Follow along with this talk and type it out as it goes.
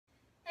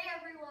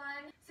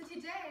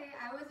today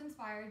I was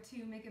inspired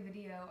to make a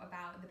video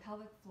about the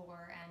pelvic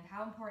floor and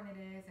how important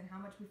it is and how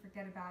much we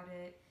forget about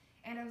it.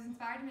 And I was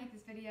inspired to make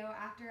this video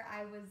after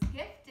I was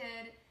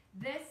gifted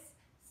this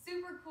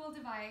super cool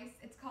device.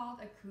 It's called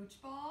a Cooch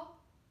Ball.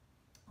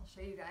 I'll show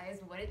you guys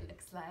what it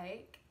looks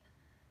like.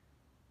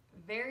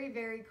 Very,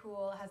 very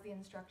cool. It has the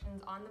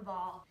instructions on the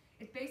ball.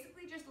 It's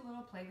basically just a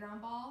little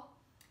playground ball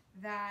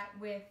that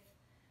with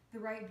the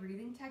right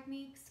breathing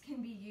techniques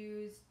can be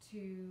used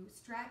to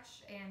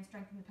stretch and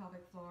strengthen the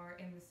pelvic floor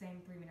in the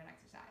same 3-minute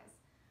exercise.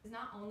 It's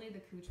not only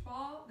the Cooch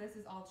Ball, this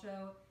is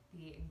also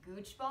the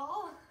Gooch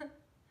Ball.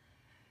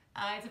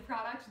 It's a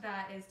product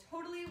that is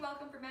totally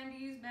welcome for men to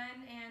use.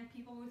 Men and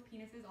people with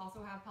penises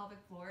also have pelvic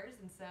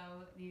floors, and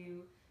so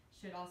you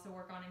should also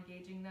work on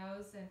engaging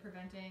those and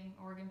preventing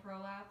organ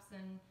prolapse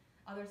and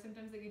other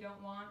symptoms that you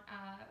don't want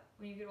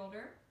when you get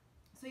older.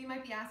 So you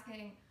might be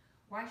asking,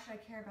 why should I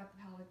care about the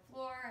pelvic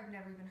floor? I've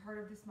never even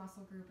heard of this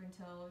muscle group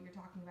until you're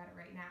talking about it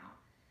right now.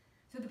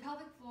 So the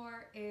pelvic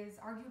floor is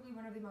arguably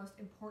one of the most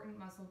important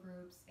muscle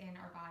groups in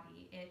our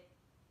body. It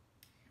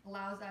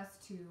allows us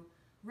to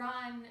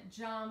run,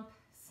 jump,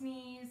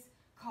 sneeze,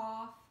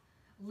 cough,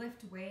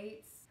 lift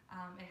weights.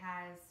 It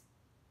has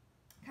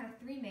kind of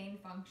 3 main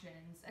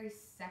functions: very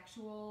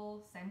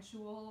sexual,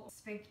 sensual,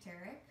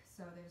 sphincteric.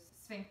 So there's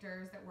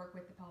sphincters that work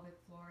with the pelvic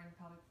floor, and the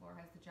pelvic floor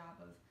has the job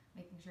of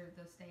making sure that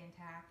those stay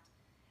intact.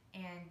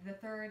 And the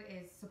third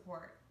is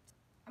support.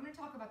 I'm going to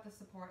talk about the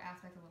support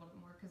aspect a little bit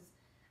more because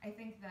I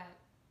think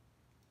that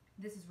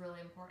this is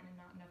really important and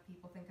not enough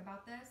people think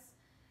about this.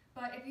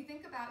 But if you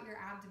think about your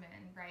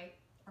abdomen, right,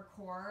 or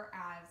core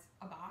as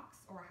a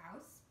box or a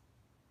house,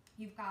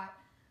 you've got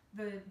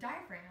the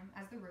diaphragm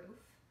as the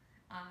roof,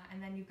 and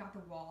then you've got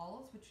the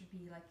walls, which would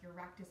be like your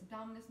rectus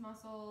abdominis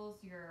muscles,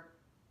 your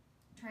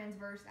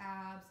transverse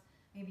abs,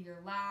 maybe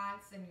your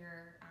lats and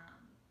your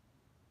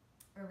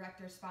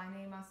erector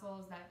spinae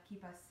muscles that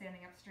keep us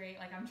standing up straight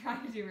like I'm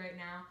trying to do right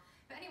now.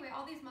 But anyway,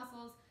 all these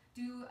muscles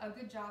do a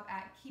good job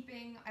at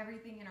keeping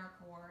everything in our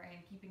core and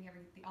keeping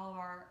all of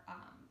our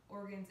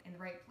organs in the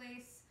right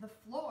place. The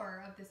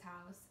floor of this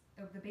house,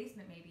 of the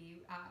basement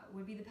maybe,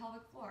 would be the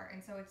pelvic floor.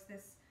 And so it's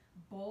this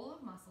bowl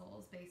of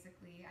muscles,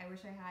 basically. I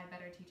wish I had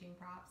better teaching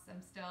props.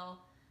 I'm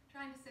still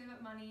trying to save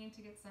up money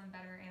to get some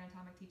better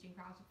anatomic teaching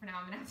props, but for now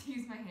I'm gonna have to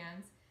use my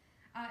hands.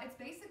 It's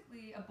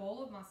basically a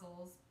bowl of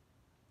muscles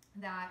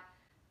that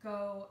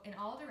go in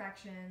all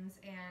directions,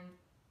 and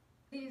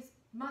these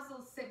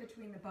muscles sit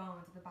between the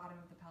bones at the bottom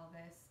of the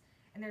pelvis,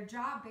 and their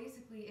job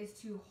basically is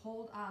to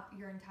hold up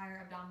your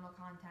entire abdominal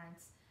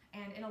contents,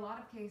 and in a lot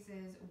of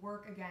cases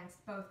work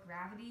against both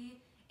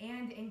gravity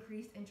and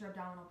increased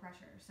intra-abdominal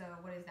pressure. So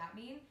what does that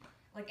mean?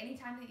 Like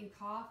anytime that you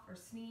cough or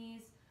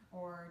sneeze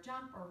or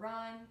jump or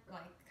run,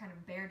 like kind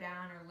of bear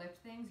down or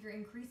lift things, you're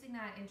increasing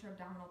that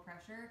intra-abdominal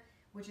pressure,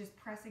 which is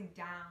pressing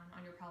down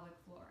on your pelvic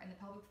floor. And the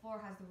pelvic floor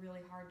has the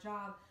really hard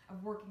job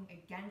of working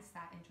against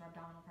that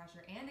intra-abdominal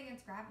pressure and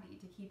against gravity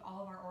to keep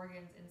all of our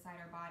organs inside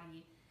our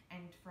body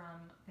and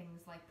from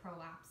things like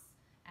prolapse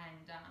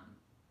and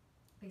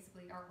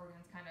basically our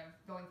organs kind of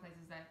going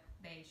places that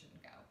they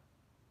shouldn't go.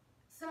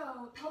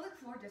 So pelvic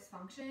floor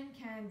dysfunction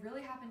can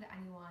really happen to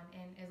anyone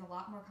and is a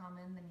lot more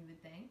common than you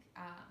would think.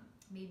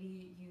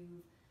 Maybe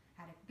you've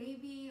had a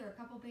baby or a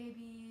couple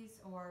babies,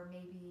 or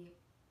maybe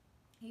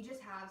you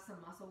just have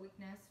some muscle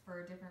weakness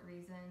for different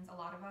reasons. A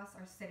lot of us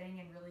are sitting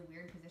in really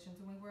weird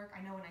positions when we work.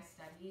 I know when I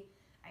study,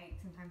 I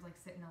sometimes like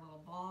sit in a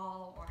little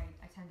ball, or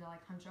I tend to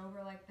like hunch over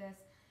like this.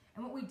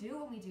 And what we do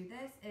when we do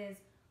this is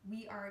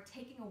we are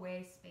taking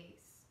away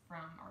space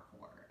from our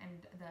core and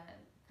the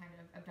kind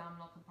of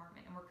abdominal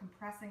compartment, and we're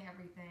compressing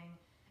everything,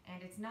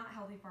 and it's not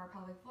healthy for our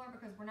pelvic floor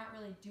because we're not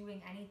really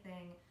doing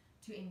anything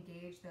to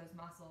engage those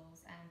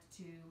muscles and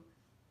to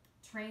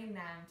train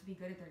them to be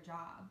good at their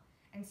job.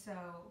 And so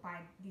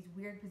by these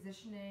weird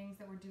positionings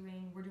that we're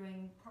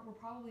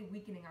probably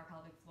weakening our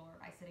pelvic floor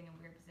by sitting in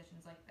weird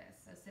positions like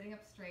this. So sitting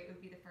up straight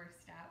would be the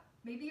first step.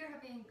 Maybe you're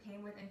having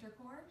pain with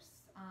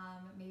intercourse.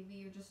 Maybe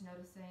you're just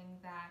noticing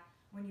that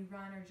when you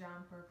run or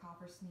jump or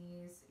cough or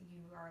sneeze,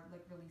 you are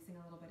like releasing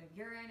a little bit of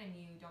urine and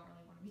you don't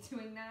really want to be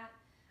doing that.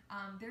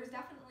 There's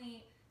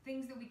definitely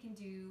things that we can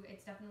do.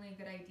 It's definitely a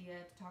good idea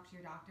to talk to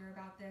your doctor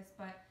about this,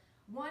 but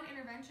one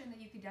intervention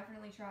that you could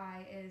definitely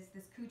try is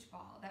this Cooch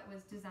Ball that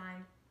was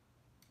designed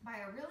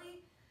by a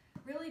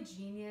really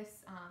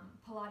genius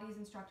Pilates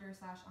instructor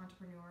 /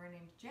 entrepreneur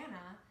named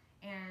Jana.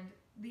 And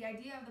the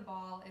idea of the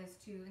ball is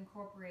to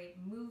incorporate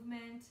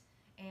movement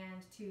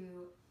and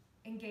to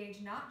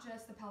engage not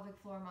just the pelvic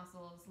floor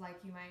muscles like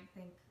you might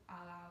think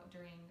about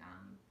during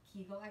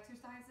Kegel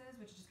exercises,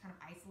 which is just kind of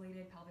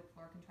isolated pelvic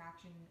floor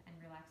contraction and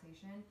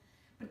relaxation,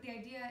 but the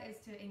idea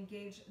is to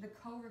engage the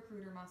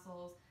co-recruiter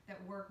muscles that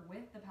work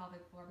with the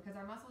pelvic floor, because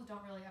our muscles don't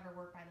really ever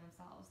work by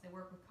themselves. They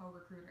work with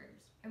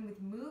co-recruiters. And with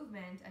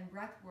movement and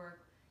breath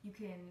work, you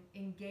can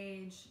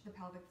engage the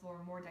pelvic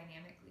floor more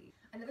dynamically.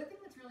 Another thing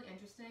that's really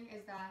interesting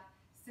is that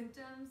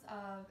symptoms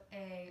of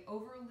a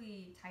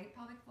overly tight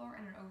pelvic floor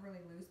and an overly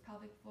loose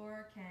pelvic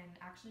floor can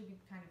actually be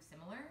kind of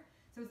similar.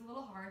 So it's a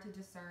little hard to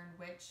discern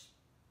which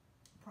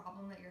problem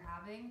problem that you're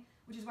having,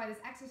 which is why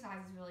this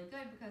exercise is really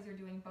good, because you're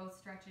doing both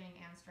stretching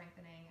and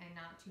strengthening and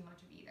not too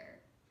much of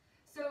either.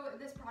 So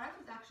this product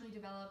was actually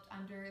developed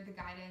under the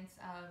guidance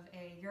of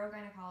a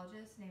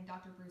urogynecologist named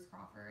Dr. Bruce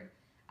Crawford.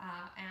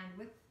 And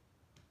with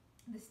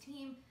this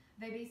team,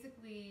 they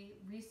basically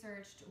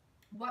researched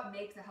what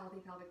makes a healthy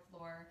pelvic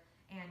floor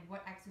and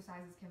what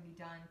exercises can be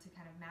done to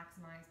kind of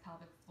maximize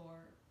pelvic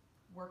floor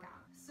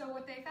workout. So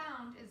what they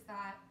found is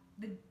that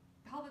the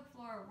pelvic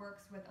floor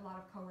works with a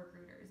lot of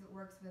co-recruiters. It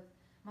works with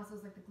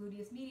muscles like the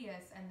gluteus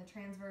medius and the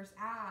transverse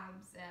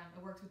abs.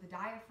 It works with the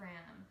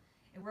diaphragm.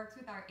 It works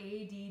with our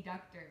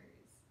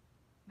adductors.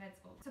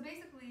 So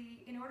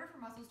basically, in order for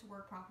muscles to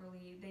work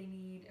properly, they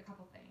need a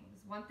couple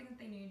things. One thing that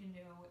they need to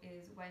know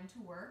is when to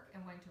work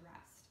and when to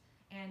rest.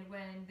 And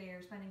when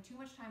they're spending too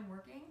much time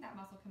working, that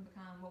muscle can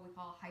become what we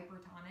call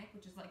hypertonic,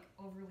 which is like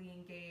overly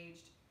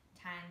engaged,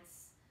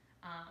 tense.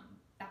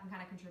 That can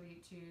kind of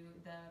contribute to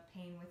the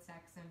pain with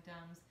sex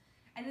symptoms.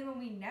 And then when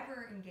we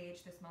never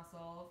engage this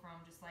muscle, from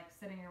just like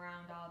sitting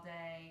around all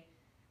day,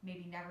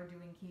 maybe never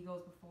doing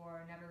Kegels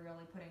before, never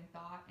really putting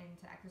thought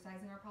into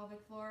exercising our pelvic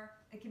floor,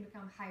 it can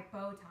become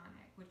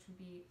hypotonic, which would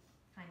be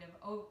kind of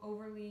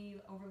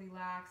overly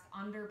lax,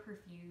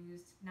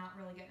 underperfused, not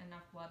really getting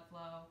enough blood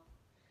flow.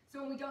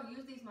 So when we don't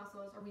use these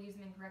muscles, or we use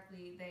them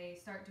incorrectly, they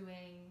start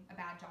doing a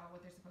bad job of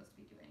what they're supposed to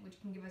be doing, which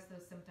can give us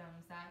those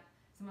symptoms that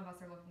some of us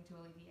are looking to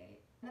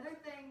alleviate. Another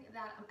thing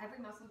that every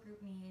muscle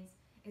group needs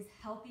is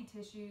healthy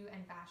tissue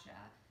and fascia.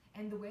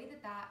 And the way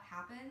that that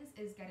happens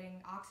is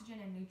getting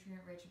oxygen and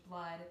nutrient-rich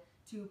blood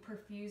to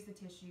perfuse the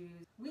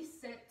tissues. We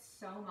sit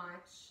so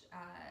much.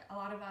 A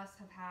lot of us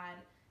have had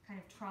kind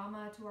of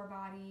trauma to our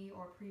body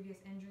or previous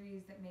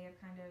injuries that may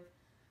have kind of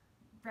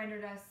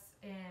rendered us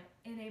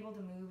unable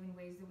to move in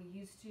ways that we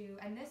used to.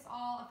 And this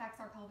all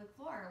affects our pelvic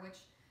floor, which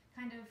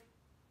kind of,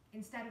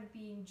 instead of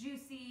being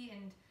juicy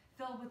and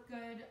filled with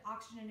good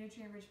oxygen and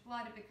nutrient-rich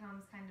blood, it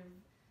becomes kind of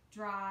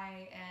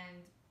dry and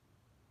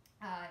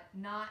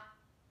not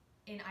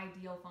in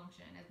ideal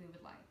function as we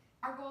would like.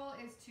 Our goal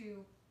is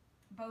to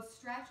both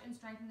stretch and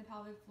strengthen the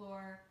pelvic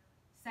floor,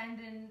 send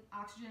in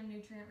oxygen and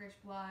nutrient-rich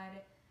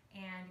blood,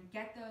 and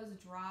get those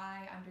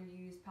dry,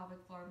 underused pelvic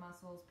floor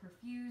muscles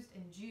perfused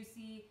and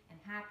juicy and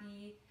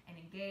happy and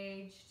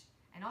engaged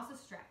and also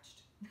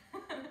stretched.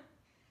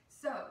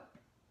 So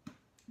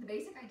the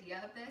basic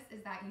idea of this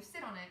is that you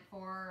sit on it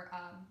for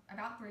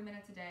about 3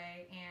 minutes a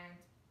day, and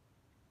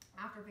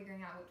after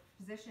figuring out what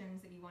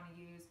positions that you want to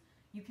use,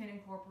 you can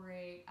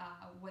incorporate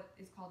what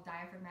is called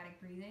diaphragmatic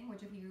breathing,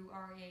 which if you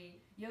are a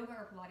yoga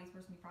or Pilates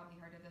person, you've probably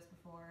heard of this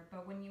before.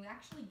 But when you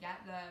actually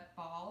get the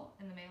ball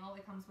in the mail,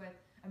 it comes with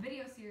a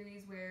video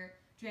series where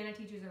Joanna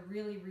teaches a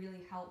really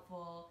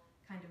helpful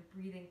kind of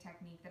breathing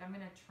technique that I'm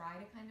going to try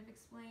to kind of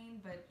explain,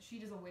 but she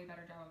does a way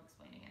better job of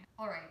explaining it.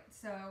 Alright,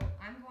 so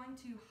I'm going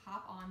to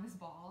hop on this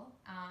ball.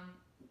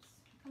 It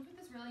comes with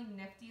this really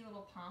nifty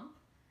little pump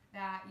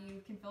that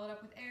you can fill it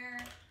up with air.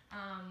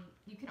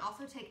 You can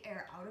also take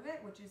air out of it,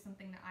 which is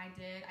something that I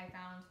did. I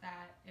found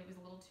that it was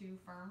a little too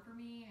firm for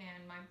me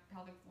and my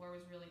pelvic floor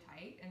was really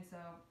tight, and so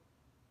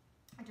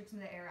I took some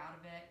of the air out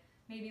of it.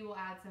 Maybe we'll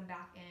add some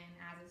back in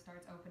as it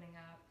starts opening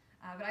up.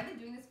 But I've been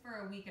doing this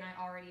for a week and I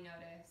already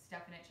noticed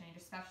definite change,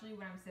 especially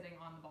when I'm sitting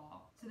on the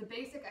ball. So the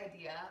basic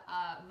idea,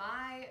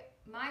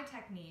 my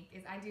technique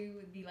is I do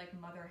the like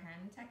mother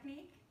hen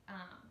technique.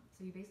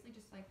 So you basically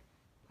just like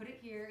put it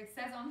here. It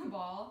says on the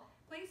ball,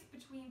 place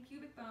between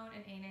pubic bone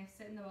and anus,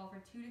 sit in the ball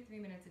for 2 to 3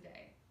 minutes a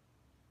day.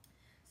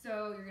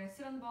 So you're gonna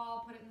sit on the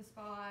ball, put it in the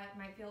spot.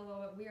 Might feel a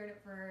little bit weird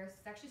at first.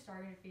 It's actually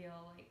starting to feel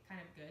like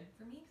kind of good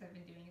for me because I've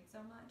been doing it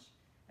so much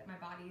that my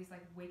body is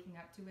like waking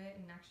up to it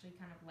and actually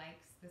kind of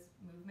likes this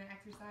movement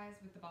exercise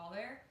with the ball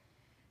there.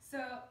 So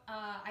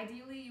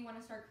ideally you want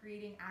to start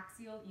creating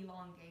axial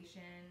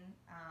elongation.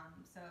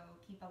 So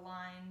keep a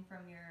line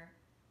from your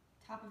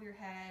top of your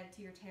head to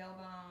your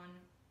tailbone,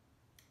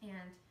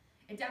 and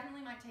it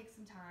definitely might take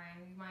some time.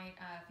 You might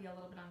feel a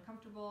little bit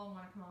uncomfortable and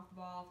want to come off the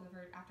ball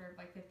after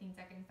like 15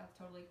 seconds. That's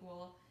totally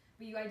cool.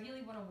 But you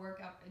ideally want to work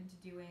up into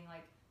doing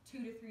like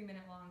 2 to 3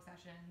 minute long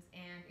sessions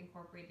and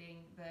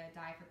incorporating the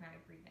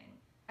diaphragmatic breathing.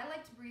 I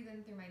like to breathe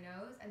in through my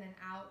nose and then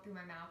out through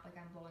my mouth like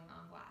I'm blowing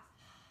on glass.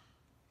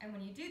 And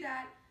when you do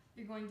that,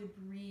 you're going to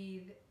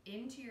breathe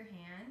into your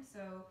hand.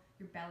 So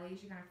your belly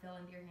should kind of fill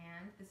into your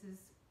hand. This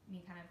is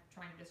me kind of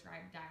trying to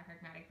describe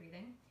diaphragmatic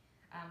breathing.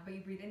 But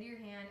you breathe into your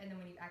hand, and then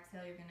when you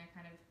exhale, you're going to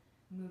kind of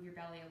move your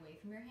belly away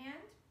from your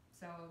hand.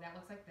 So that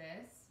looks like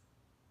this.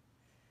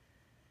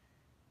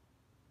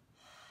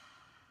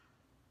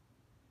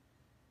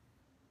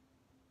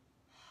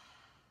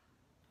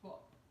 Cool.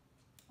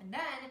 And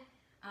then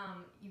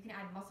you can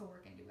add muscle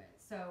work into it.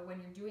 So when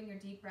you're doing your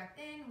deep breath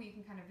in, what you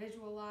can kind of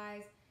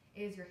visualize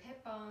is your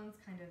hip bones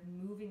kind of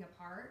moving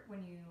apart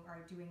when you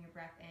are doing your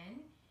breath in,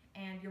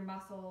 and your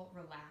muscle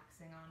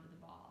relaxing onto the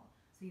ball.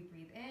 So you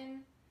breathe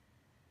in,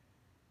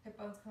 hip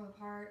bones come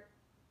apart,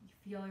 you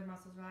feel your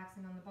muscles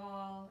relaxing on the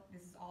ball.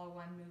 This is all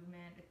one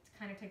movement. It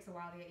kind of takes a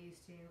while to get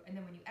used to. And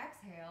then when you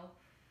exhale,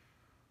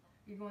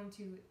 you're going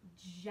to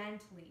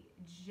gently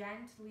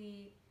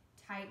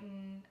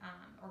tighten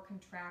or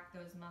contract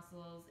those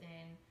muscles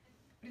in.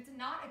 But it's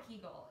not a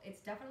Kegel.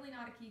 It's definitely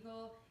not a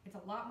Kegel. It's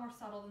a lot more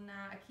subtle than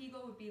that. A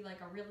Kegel would be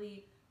like a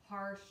really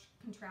harsh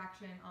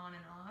contraction on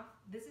and off.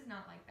 This is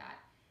not like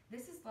that.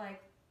 This is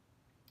like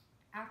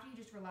after you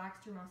just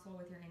relaxed your muscle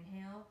with your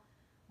inhale,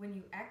 when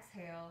you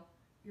exhale,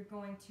 you're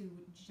going to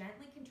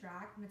gently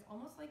contract, and it's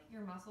almost like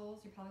your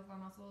muscles, your pelvic floor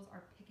muscles,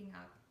 are picking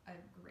up a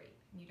grape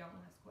and you don't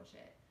want to squish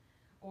it.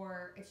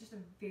 Or it's just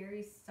a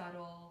very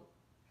subtle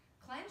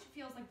clench.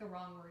 Feels like the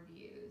wrong word to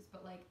use,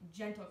 but like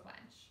gentle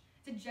clench.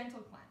 It's a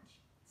gentle clench.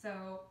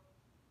 So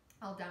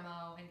I'll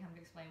demo and kind of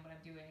explain what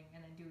I'm doing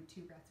and then do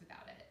 2 breaths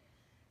without it.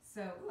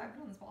 So, ooh, I've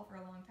been on this ball for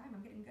a long time.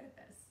 I'm getting good at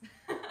this.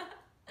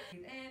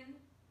 Breathe in.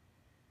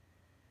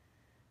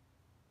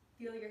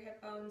 Feel your hip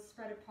bones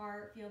spread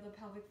apart. Feel the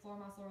pelvic floor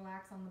muscle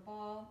relax on the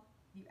ball.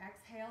 You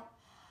exhale.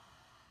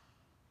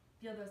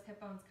 Feel those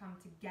hip bones come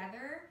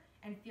together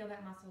and feel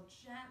that muscle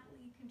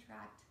gently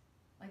contract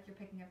like you're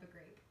picking up a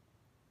grape.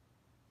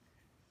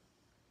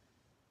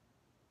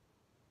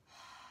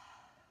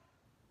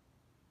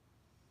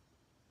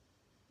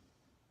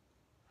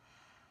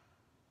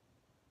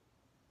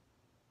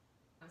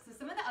 So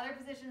some of the other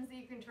positions that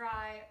you can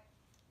try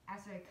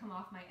after I come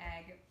off my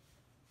egg.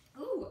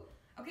 Ooh,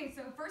 okay,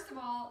 so first of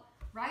all,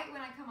 right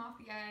when I come off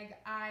the egg,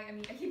 I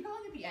keep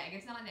calling it the egg.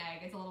 It's not an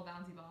egg, it's a little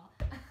bouncy ball.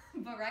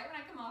 But right when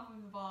I come off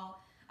of the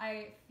ball,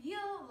 I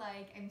feel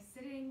like I'm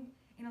sitting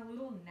in a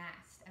little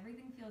nest.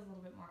 Everything feels a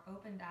little bit more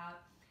opened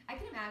out. I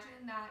can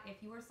imagine that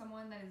if you are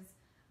someone that is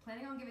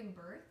planning on giving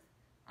birth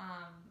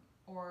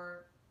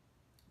or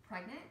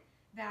pregnant,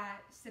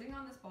 that sitting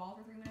on this ball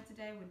for 3 minutes a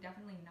day would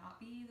definitely not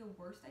be the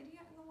worst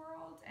idea in the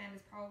world, and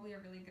it's probably a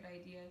really good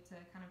idea to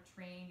kind of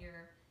train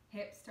your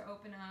hips to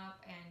open up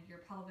and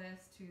your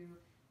pelvis to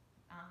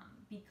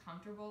be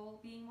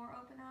comfortable being more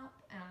open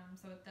up,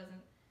 so it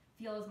doesn't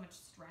feel as much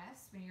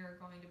stress when you're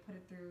going to put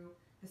it through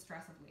the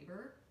stress of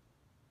labor.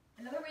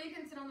 Another way you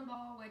can sit on the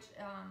ball, which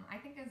I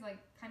think is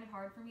like kind of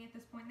hard for me at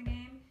this point in the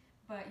game,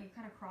 but you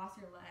kind of cross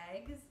your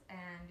legs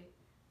and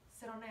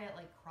sit on it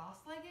like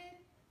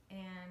cross-legged,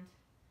 and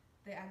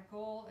the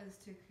goal is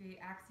to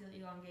create axial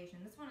elongation.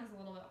 This one is a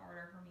little bit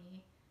harder for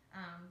me,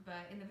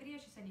 but in the video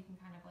she said you can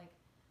kind of like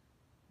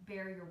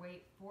bear your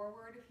weight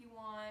forward if you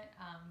want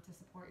to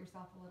support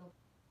yourself a little.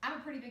 I'm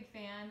a pretty big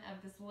fan of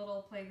this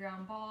little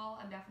playground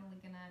ball. I'm definitely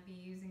gonna be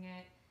using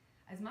it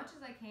as much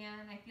as I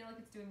can. I feel like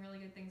it's doing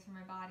really good things for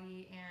my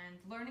body, and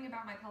learning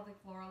about my pelvic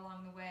floor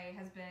along the way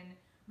has been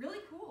really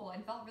cool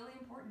and felt really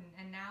important,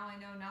 and now I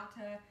know not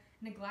to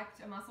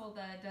neglect a muscle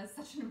that does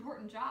such an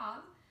important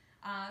job.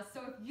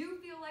 So if you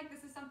feel like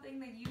this is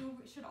something that you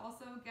should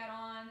also get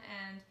on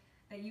and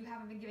that you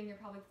haven't been giving your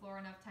pelvic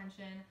floor enough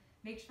tension,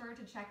 make sure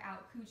to check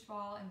out Cooch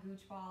Ball and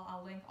Gooch Ball.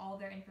 I'll link all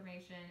their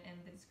information in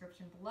the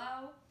description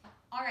below.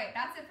 All right,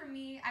 that's it from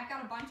me. I've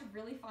got a bunch of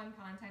really fun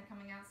content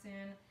coming out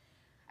soon.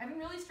 I've been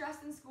really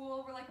stressed in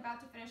school. We're like about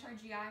to finish our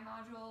GI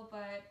module,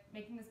 but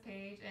making this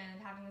page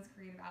and having this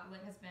creative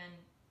outlet has been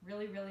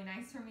really, really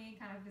nice for me.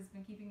 Kind of has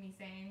been keeping me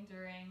sane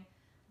during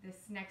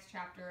this next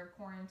chapter of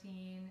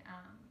quarantine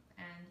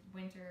and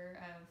winter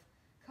of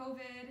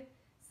COVID.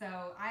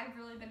 So I've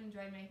really been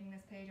enjoying making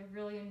this page. I've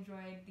really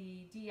enjoyed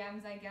the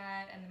DMs I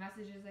get and the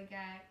messages I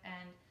get,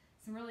 and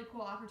some really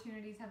cool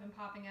opportunities have been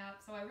popping up.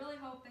 So I really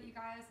hope that you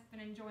guys have been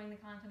enjoying the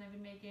content I've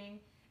been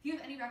making. If you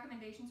have any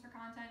recommendations for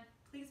content,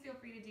 please feel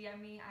free to DM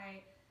me.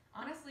 I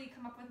honestly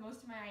come up with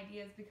most of my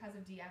ideas because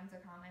of DMs or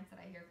comments that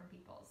I hear from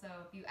people. So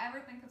if you ever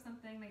think of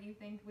something that you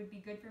think would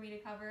be good for me to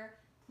cover,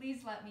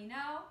 please let me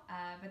know.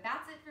 But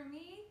that's it for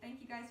me.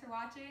 Thank you guys for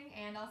watching,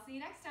 and I'll see you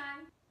next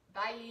time.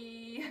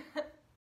 Bye!